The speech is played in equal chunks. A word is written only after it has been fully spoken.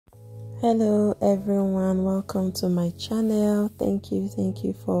Hello everyone, welcome to my channel. Thank you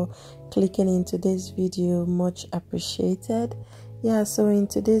for clicking into this video, much appreciated. So in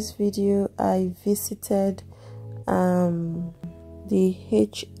today's video I visited the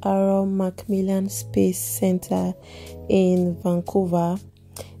MACMILLAN Space Center in Vancouver.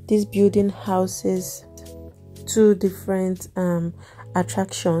 This building houses two different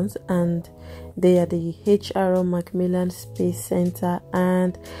attractions, and they are the MACMILLAN Space Center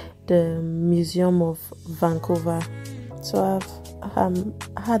and the Museum of Vancouver. So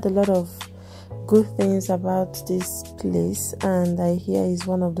I've had a lot of good things about this place, and I hear it's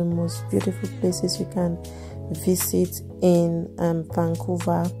one of the most beautiful places you can visit in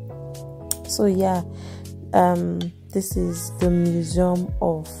Vancouver. So this is the Museum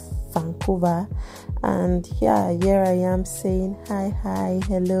of Vancouver, and here I am saying hi,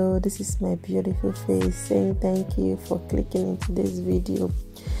 hello. This is my beautiful face saying thank you for clicking into this video.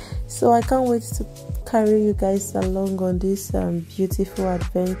 So I can't wait to carry you guys along on this beautiful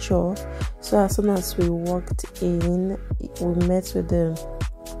adventure. So as soon as we walked in, we met with the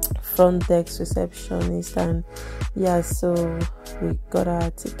front desk receptionist, and so we got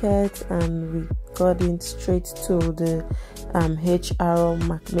our ticket and we got in straight to the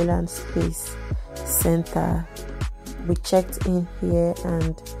MACMILLAN Space Center. We checked in here,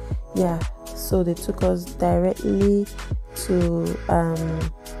 and so they took us directly to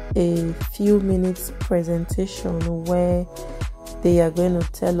a few minutes presentation where they are going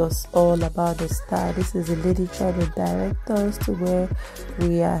to tell us all about the star. This is a lady trying to direct us to where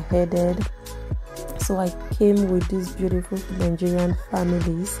we are headed. So I came with these beautiful Nigerian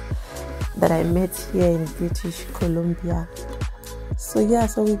families that I met here in British Columbia. So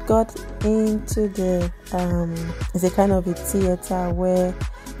we got into the it's a kind of a theater where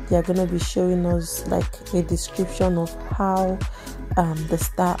they are going to be showing us like a description of how the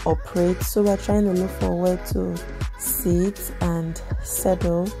star operates. So we're trying to look forward to sit and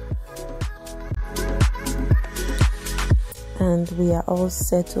settle, and we are all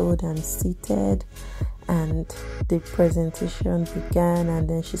settled and seated, and the presentation began, and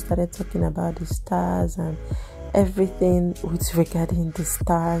then she started talking about the stars and everything with regarding the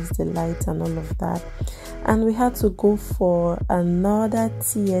stars, the lights and all of that. And we had to go for another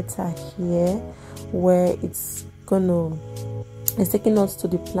theater here where it's taking us to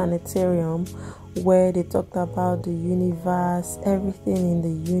the Planetarium, where they talked about the universe, everything in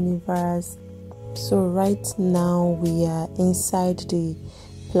the universe. So right now we are inside the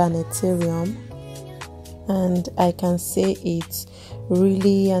Planetarium, and I can say it's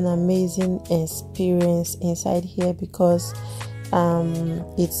really an amazing experience inside here because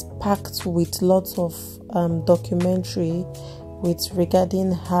it's packed with lots of documentary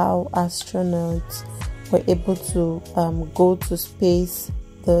regarding how astronauts were able to go to space,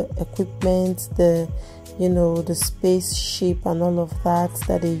 the equipment, the spaceship and all of that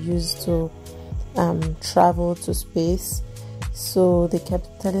they used to travel to space. So they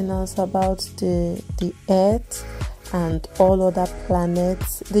kept telling us about the Earth and all other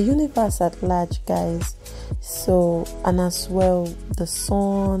planets, the universe at large, guys. So, and as well the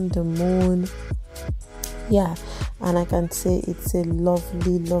sun, the moon. And I can say it's a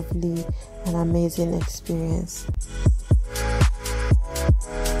lovely and amazing experience.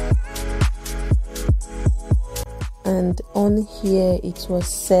 And on here it was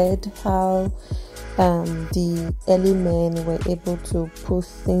said how the early men were able to put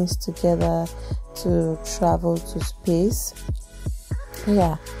things together to travel to space,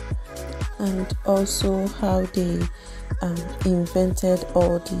 and also how they invented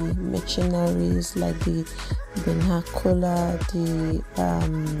all the machineries like the binocular, the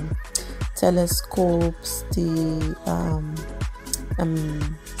telescopes, the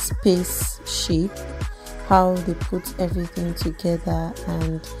spaceship, how they put everything together,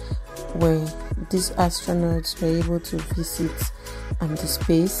 and where these astronauts were able to visit the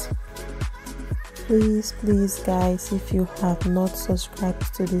space. Please guys, if you have not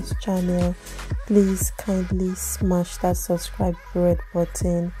subscribed to this channel, please kindly smash that subscribe red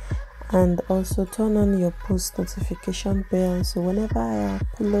button, and also turn on your post notification bell, so whenever I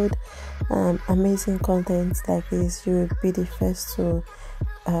upload amazing content like this, you will be the first to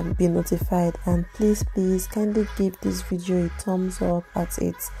be notified. And please kindly give this video a thumbs up, as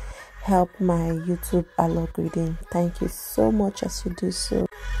it help my YouTube algorithm. Thank you so much as you do so.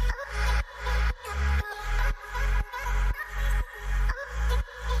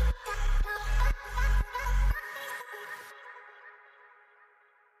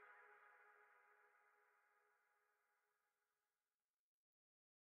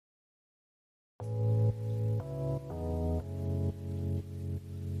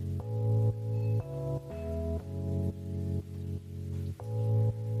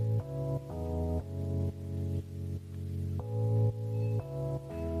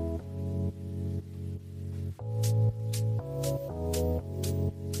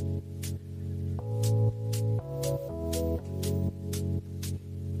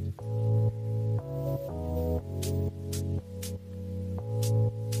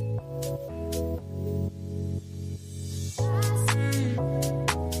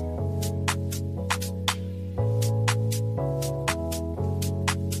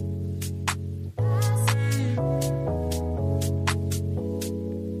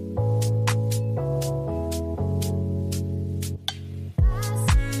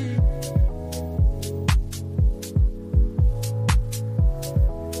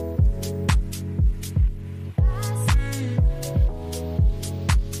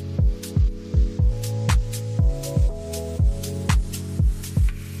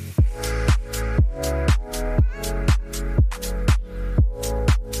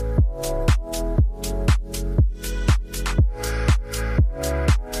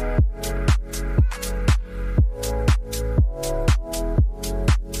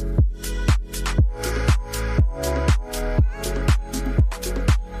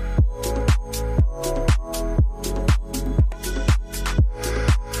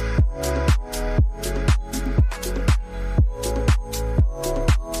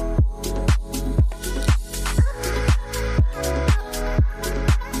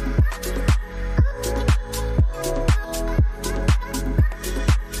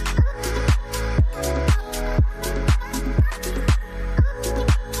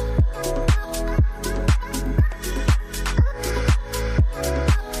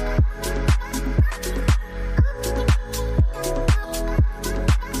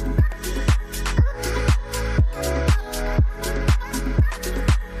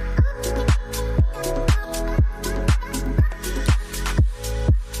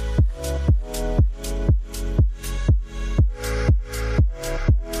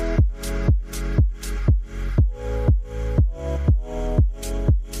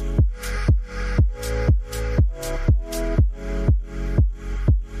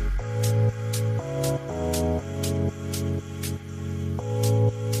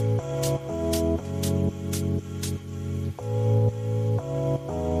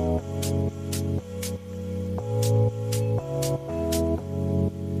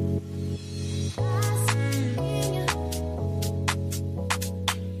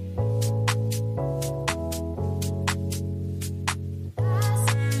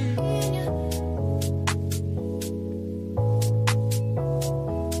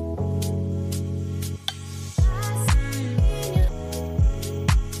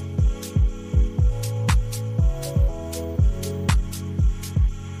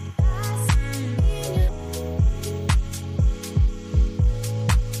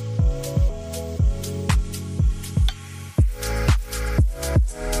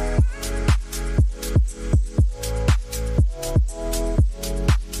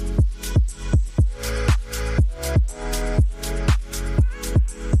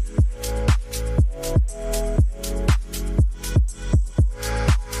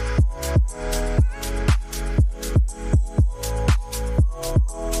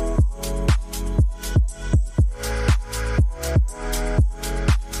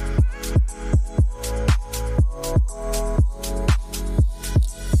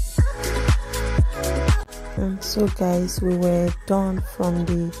 So guys, we were done from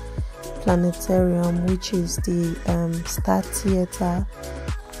the Planetarium, which is the Star Theater,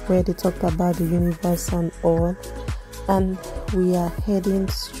 where they talked about the universe and all, and we are heading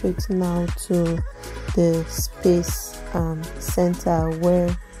straight now to the space center,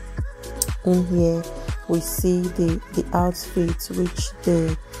 where in here we see the outfits which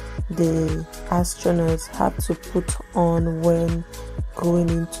the astronauts have to put on when going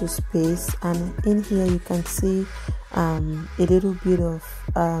into space. And in here you can see a little bit of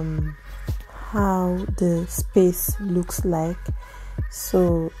how the space looks like.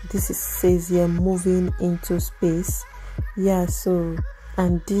 So this says here moving into space. Yeah, so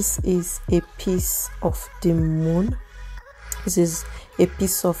and this is a piece of the moon. This is a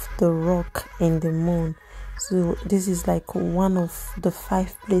piece of the rock in the moon. So this is like one of the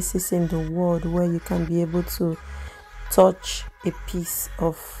 5 places in the world where you can be able to touch a piece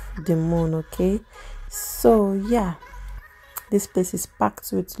of the moon. Okay, so yeah, this place is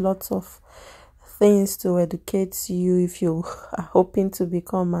packed with lots of things to educate you if you are hoping to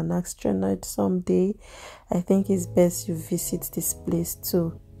become an astronaut someday. I think it's best you visit this place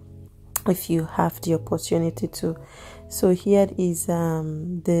too if you have the opportunity to. So here is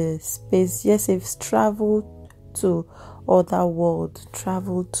the space. Yes, it's traveled to other world,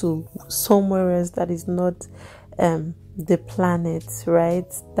 travel to somewhere else that is not the planet,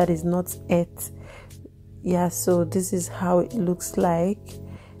 right? That is not Earth. Yeah, so this is how it looks like.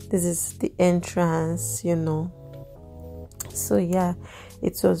 This is the entrance, you know. So yeah,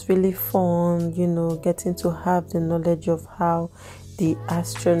 it was really fun, you know, getting to have the knowledge of how the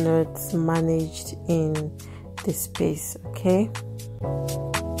astronauts managed in the space. Okay.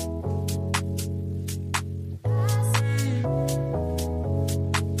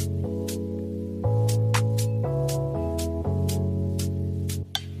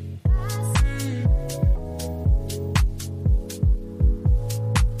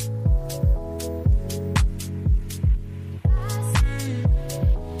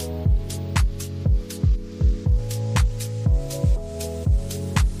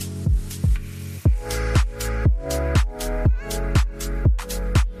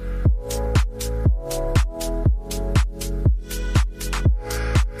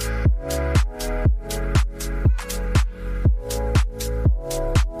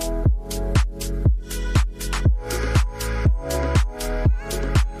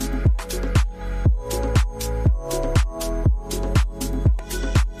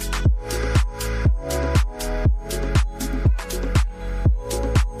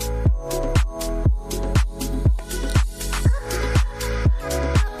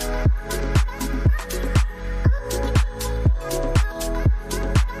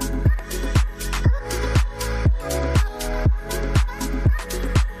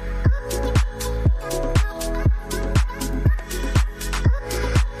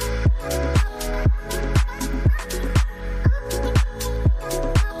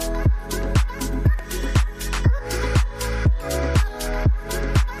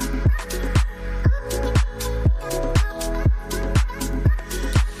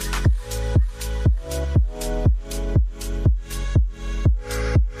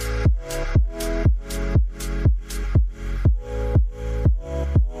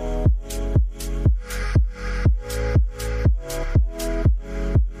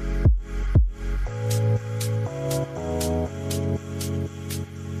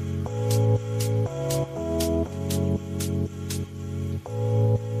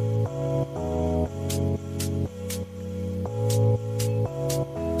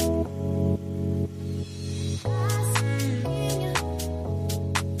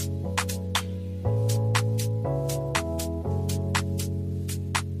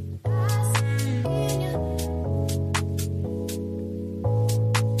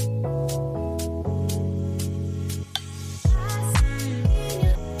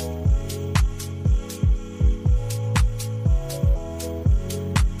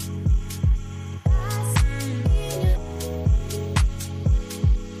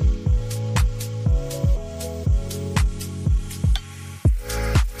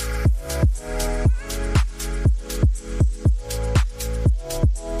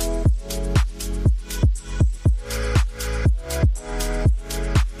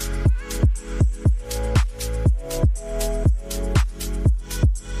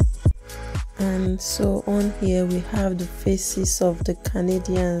 And so on here we have the faces of the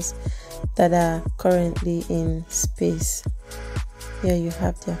Canadians that are currently in space. Here you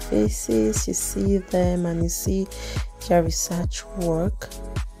have their faces, you see them and you see their research work.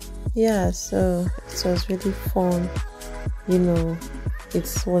 Yeah, so it was really fun, you know.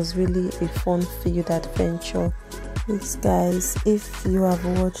 It was really a fun field adventure Please guys, if you have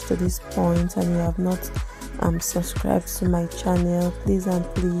watched to this point and you have not subscribed to my channel,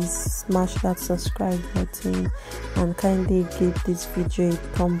 please smash that subscribe button and kindly give this video a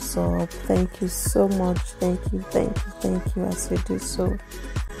thumbs up. Thank you so much. Thank you as you do so.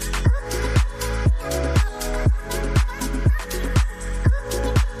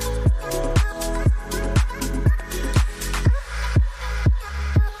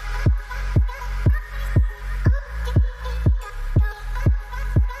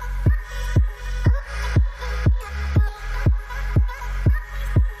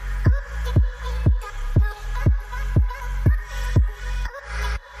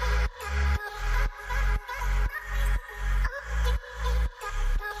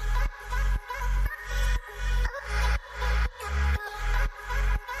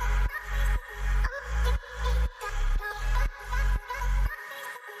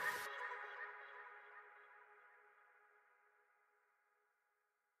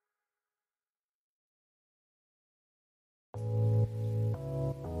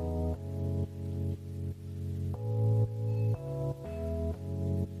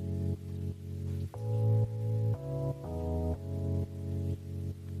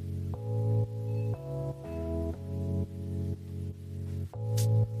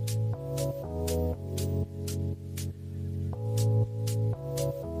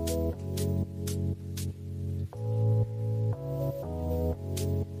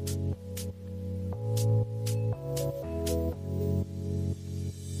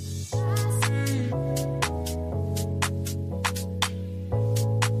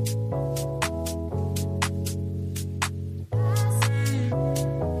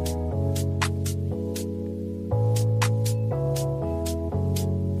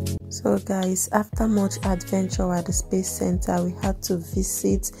 So guys, after much adventure at the Space Center, we had to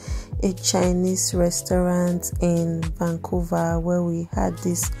visit a Chinese restaurant in Vancouver where we had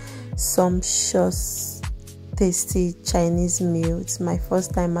this sumptuous, tasty Chinese meal. It's my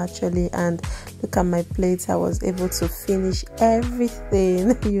first time actually, and look at my plate. I was able to finish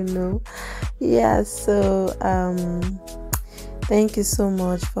everything, you know. Yeah, so thank you so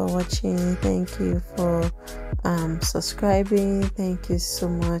much for watching. Thank you for subscribing. Thank you so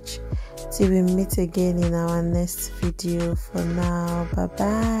much. Till we meet again in our next video. For now, bye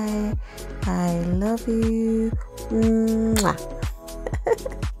bye. I love you. Mwah.